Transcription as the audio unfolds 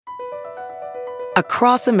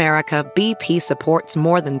Across America, BP supports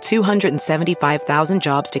more than 275,000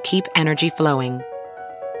 jobs to keep energy flowing.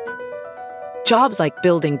 Jobs like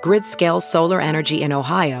building grid-scale solar energy in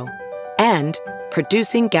Ohio and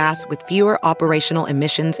producing gas with fewer operational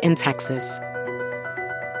emissions in Texas.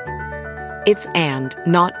 It's and,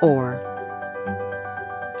 not or.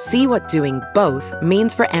 See what doing both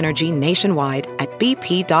means for energy nationwide at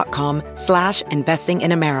bp.com/investing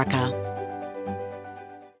in America.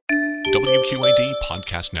 WQAD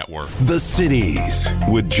Podcast Network. The Cities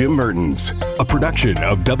with Jim Mertens, a production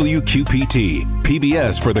of WQPT,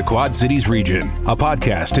 PBS for the Quad Cities region, a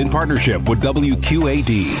podcast in partnership with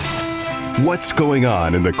WQAD. What's going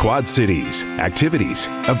on in the Quad Cities? Activities,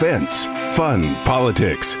 events, fun,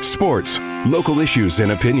 politics, sports, local issues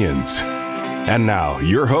and opinions. And now,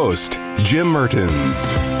 your host, Jim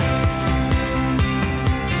Mertens.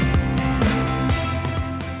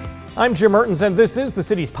 I'm Jim Mertens, and this is the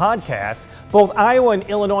Cities Podcast. Both Iowa and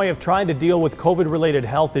Illinois have tried to deal with COVID-related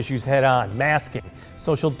health issues head-on: masking,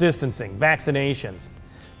 social distancing, vaccinations.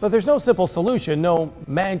 But there's no simple solution, no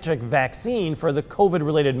magic vaccine for the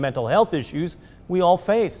COVID-related mental health issues we all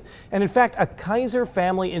face. And in fact, a Kaiser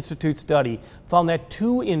Family Institute study found that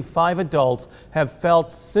 2 in 5 adults have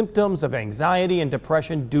felt symptoms of anxiety and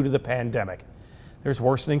depression due to the pandemic. There's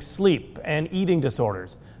worsening sleep and eating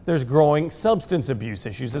disorders. There's growing substance abuse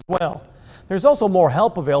issues as well. There's also more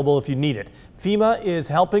help available if you need it. FEMA is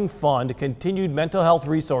helping fund continued mental health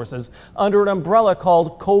resources under an umbrella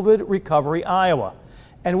called COVID Recovery Iowa.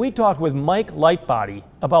 And we talked with Mike Lightbody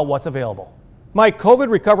about what's available. Mike, COVID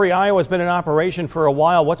Recovery Iowa has been in operation for a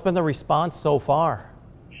while. What's been the response so far?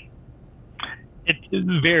 It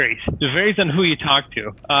varies. It varies on who you talk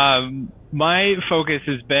to. My focus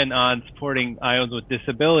has been on supporting Iowans with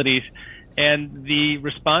disabilities, and the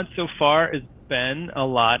response so far has been a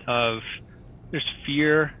lot of, there's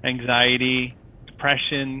fear, anxiety,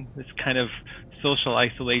 depression, this kind of social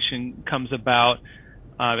isolation comes about.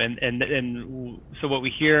 And so what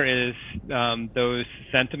we hear is those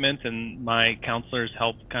sentiments, and my counselors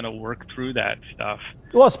help kind of work through that stuff.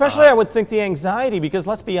 Well, especially I would think the anxiety, because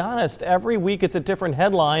let's be honest, every week it's a different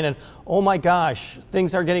headline, and oh my gosh,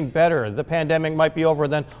 things are getting better. The pandemic might be over,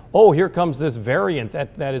 then, oh, here comes this variant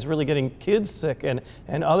that is really getting kids sick and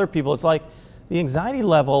other people. It's like the anxiety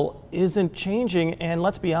level isn't changing, and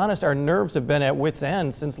let's be honest, our nerves have been at wits'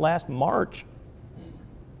 end since last March.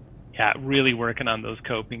 Yeah, really working on those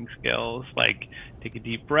coping skills, like take a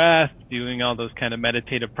deep breath, doing all those kind of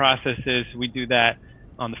meditative processes. We do that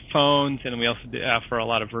on the phones, and we also offer a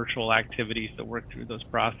lot of virtual activities to work through those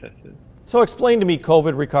processes. So explain to me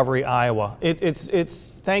COVID Recovery Iowa.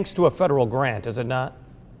 It's thanks to a federal grant, is it not?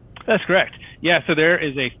 That's correct. Yeah, so there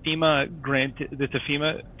is a FEMA grant. It's a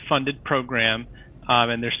FEMA-funded program,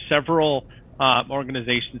 and there's several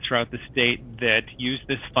organizations throughout the state that use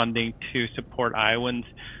this funding to support Iowans.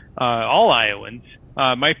 All Iowans.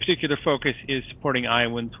 My particular focus is supporting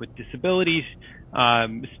Iowans with disabilities,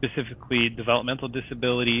 specifically developmental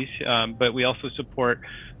disabilities, but we also support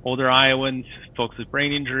older Iowans, folks with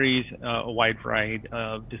brain injuries, a wide variety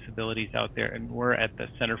of disabilities out there. And we're at the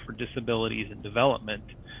Center for Disabilities and Development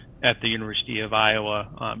at the University of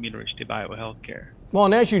Iowa, University of Iowa Healthcare. Well,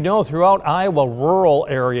 and as you know, throughout Iowa, rural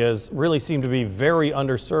areas really seem to be very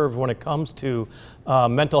underserved when it comes to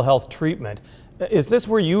mental health treatment. Is this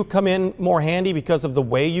where you come in more handy because of the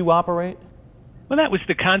way you operate? Well, that was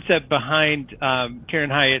the concept behind Karen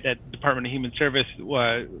Hyatt at Department of Human Service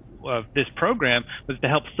of this program, was to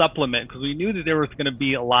help supplement, because we knew that there was going to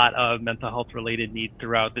be a lot of mental health related needs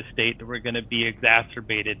throughout the state that were going to be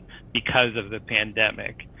exacerbated because of the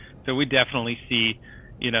pandemic. So we definitely see,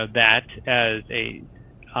 that as a,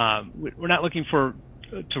 we're not looking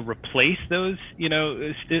to replace those,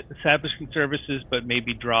 establishing services, but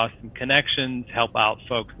maybe draw some connections, help out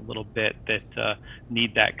folks a little bit that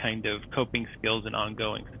need that kind of coping skills and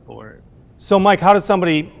ongoing support. So, Mike, how does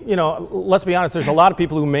somebody, let's be honest, there's a lot of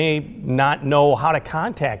people who may not know how to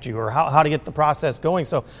contact you or how to get the process going.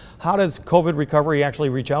 So how does COVID Recovery actually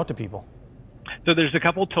reach out to people? So there's a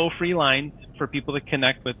couple toll-free lines for people to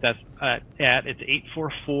connect with us it's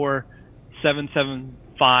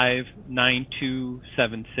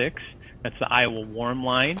 844-775-9276. That's the Iowa Warm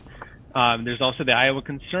line. There's also the Iowa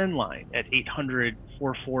Concern line at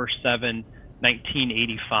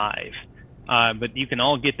 800-447-1985. But you can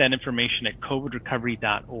all get that information at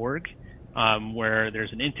covidrecovery.org, where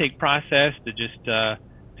there's an intake process to just to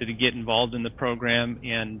get involved in the program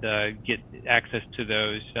and get access to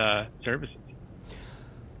those services.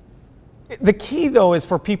 The key, though, is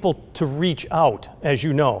for people to reach out, as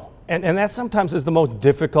you know. And that sometimes is the most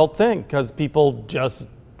difficult thing, because people just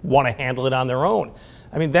want to handle it on their own.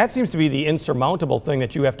 I mean, that seems to be the insurmountable thing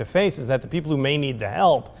that you have to face, is that the people who may need the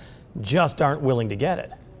help just aren't willing to get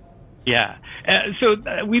it. Yeah. So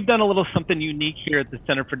we've done a little something unique here at the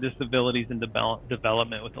Center for Disabilities and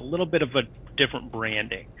Development with a little bit of a different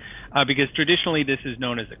branding, because traditionally this is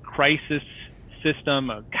known as a crisis system,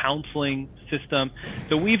 a counseling system.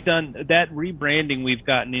 So we've done that rebranding. We've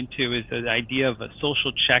gotten into is the idea of a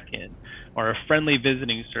social check-in or a friendly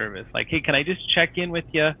visiting service. Like, hey, can I just check in with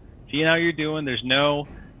you, see how you're doing? There's no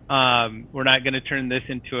we're not going to turn this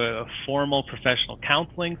into a formal professional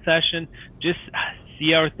counseling session. Just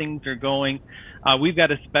see how things are going. We've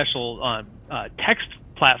got a special text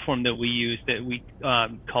platform that we use that we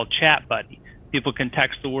call Chat Buddy. People can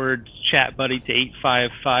text the words Chat Buddy to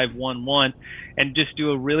 85511 and just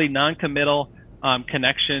do a really non-committal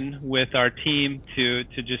connection with our team to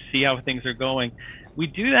just see how things are going. We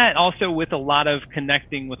do that also with a lot of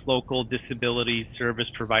connecting with local disability service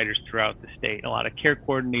providers throughout the state, a lot of care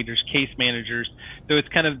coordinators, case managers. So it's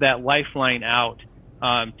kind of that lifeline out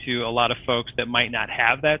to a lot of folks that might not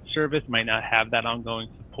have that service, might not have that ongoing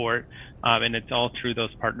support. And it's all through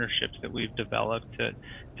those partnerships that we've developed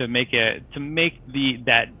to make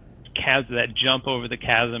that jump over the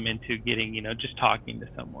chasm into getting, just talking to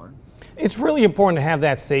someone. It's really important to have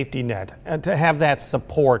that safety net and to have that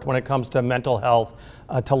support when it comes to mental health,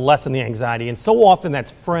 to lessen the anxiety. And so often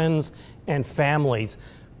that's friends and families.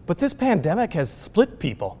 But this pandemic has split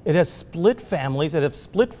people. It has split families. It has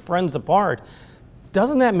split friends apart.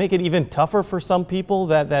 Doesn't that make it even tougher for some people,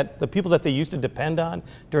 that the people that they used to depend on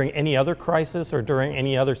during any other crisis or during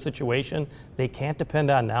any other situation, they can't depend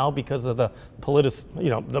on now because of the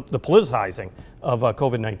politicizing of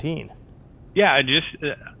COVID-19? Yeah,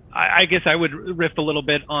 I guess I would riff a little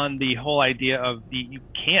bit on the whole idea of you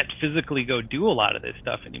can't physically go do a lot of this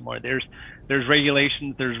stuff anymore. There's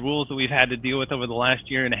regulations, there's rules that we've had to deal with over the last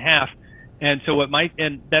year and a half. And so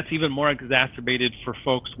and that's even more exacerbated for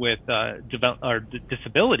folks with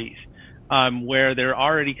disabilities, where they're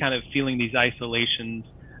already kind of feeling these isolations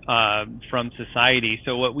from society.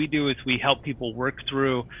 So what we do is we help people work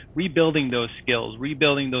through rebuilding those skills,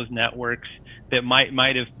 rebuilding those networks that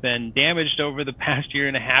might have been damaged over the past year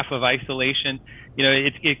and a half of isolation.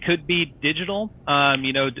 It could be digital,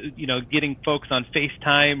 getting folks on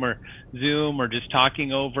FaceTime or Zoom or just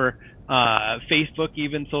talking over Facebook,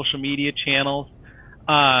 even social media channels,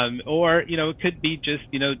 or it could be just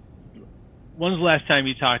when's the last time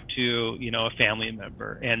you talked to a family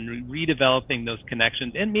member, and redeveloping those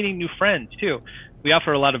connections and meeting new friends too. We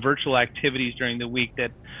offer a lot of virtual activities during the week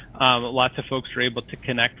that lots of folks are able to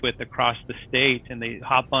connect with across the state, and they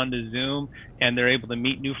hop onto Zoom and they're able to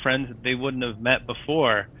meet new friends that they wouldn't have met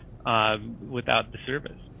before without the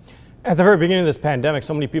service. At the very beginning of this pandemic,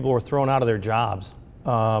 so many people were thrown out of their jobs.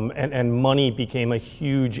 And money became a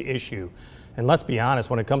huge issue. And let's be honest,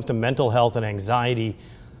 when it comes to mental health and anxiety,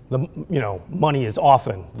 money is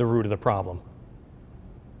often the root of the problem.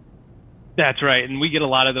 That's right. And we get a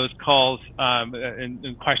lot of those calls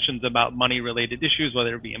and questions about money-related issues,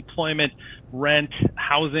 whether it be employment, rent,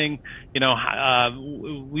 housing.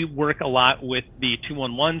 We work a lot with the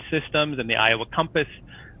 211 systems and the Iowa Compass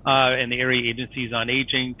and the area agencies on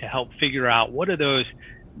aging to help figure out what are those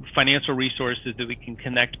financial resources that we can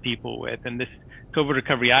connect people with. And this COVID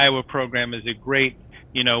Recovery Iowa program is a great,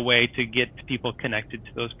 way to get people connected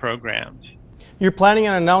to those programs. You're planning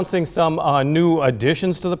on announcing some new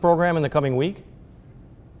additions to the program in the coming week?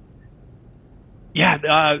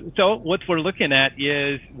 Yeah, so what we're looking at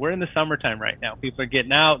is we're in the summertime right now. People are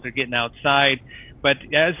getting out, they're getting outside. But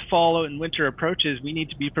as fall and winter approaches, we need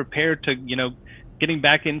to be prepared to, getting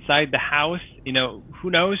back inside the house. Who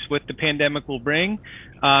knows what the pandemic will bring,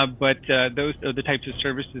 but those are the types of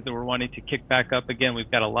services that we're wanting to kick back up again.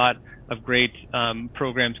 We've got a lot of great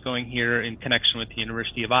programs going here in connection with the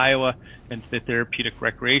University of Iowa and the Therapeutic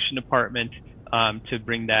Recreation Department to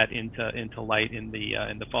bring that into light in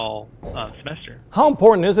the fall semester. How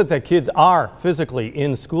important is it that kids are physically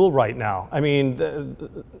in school right now? I mean,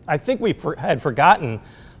 I think we had forgotten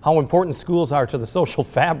how important schools are to the social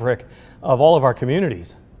fabric of all of our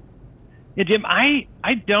communities. Yeah, Jim, I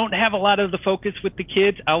don't have a lot of the focus with the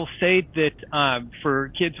kids. I'll say that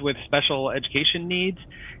for kids with special education needs,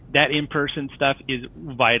 that in-person stuff is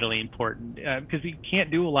vitally important because you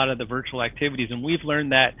can't do a lot of the virtual activities. And we've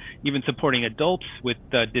learned that even supporting adults with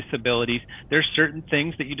disabilities, there's certain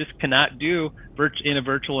things that you just cannot do in a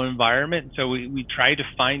virtual environment. So we try to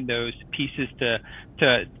find those pieces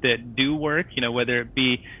that do work, whether it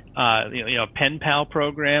be a pen pal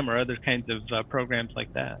program or other kinds of programs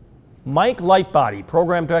like that. Mike Lightbody,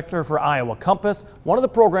 Program Director for Iowa Compass, one of the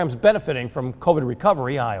programs benefiting from COVID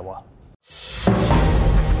Recovery Iowa.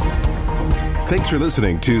 Thanks for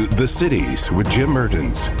listening to The Cities with Jim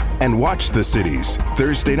Mertens. And watch The Cities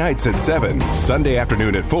Thursday nights at 7, Sunday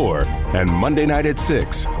afternoon at 4, and Monday night at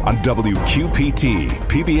 6 on WQPT,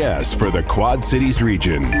 PBS for the Quad Cities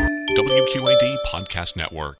region. WQAD Podcast Network.